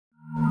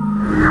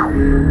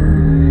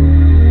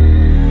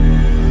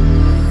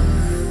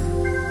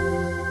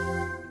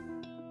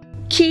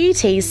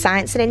QUT's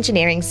Science and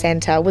Engineering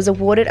Centre was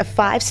awarded a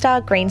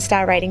 5-star Green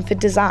Star rating for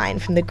design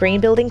from the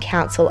Green Building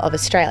Council of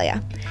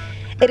Australia.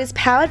 It is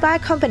powered by a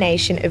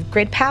combination of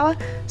grid power,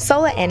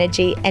 solar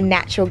energy and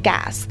natural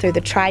gas through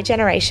the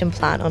tri-generation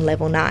plant on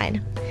level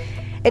 9.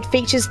 It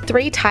features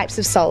 3 types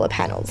of solar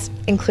panels,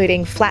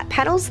 including flat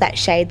panels that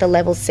shade the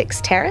level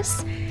 6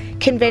 terrace,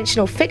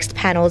 conventional fixed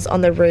panels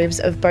on the roofs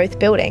of both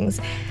buildings,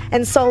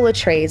 and solar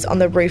trees on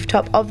the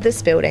rooftop of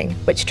this building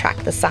which track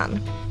the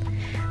sun.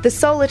 The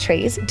solar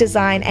trees,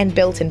 designed and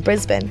built in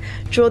Brisbane,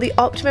 draw the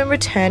optimum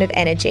return of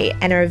energy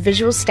and are a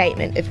visual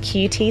statement of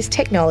QUT's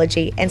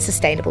technology and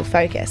sustainable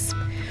focus.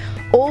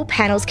 All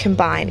panels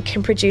combined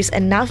can produce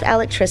enough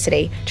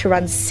electricity to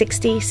run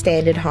 60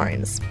 standard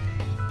homes.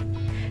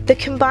 The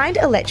combined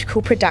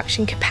electrical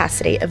production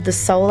capacity of the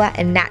solar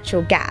and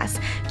natural gas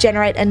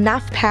generate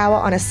enough power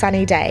on a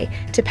sunny day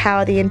to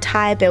power the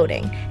entire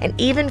building and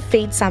even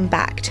feed some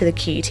back to the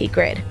QUT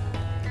grid.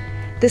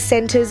 The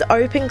centre's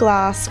open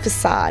glass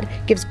facade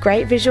gives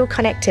great visual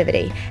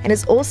connectivity and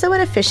is also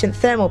an efficient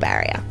thermal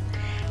barrier.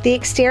 The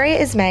exterior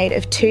is made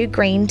of 2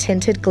 green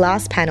tinted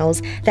glass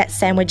panels that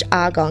sandwich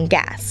argon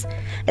gas,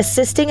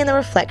 assisting in the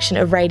reflection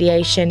of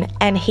radiation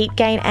and heat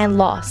gain and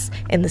loss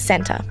in the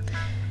centre.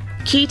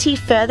 QUT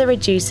further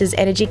reduces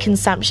energy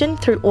consumption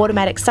through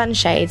automatic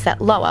sunshades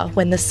that lower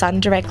when the sun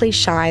directly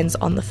shines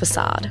on the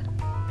facade.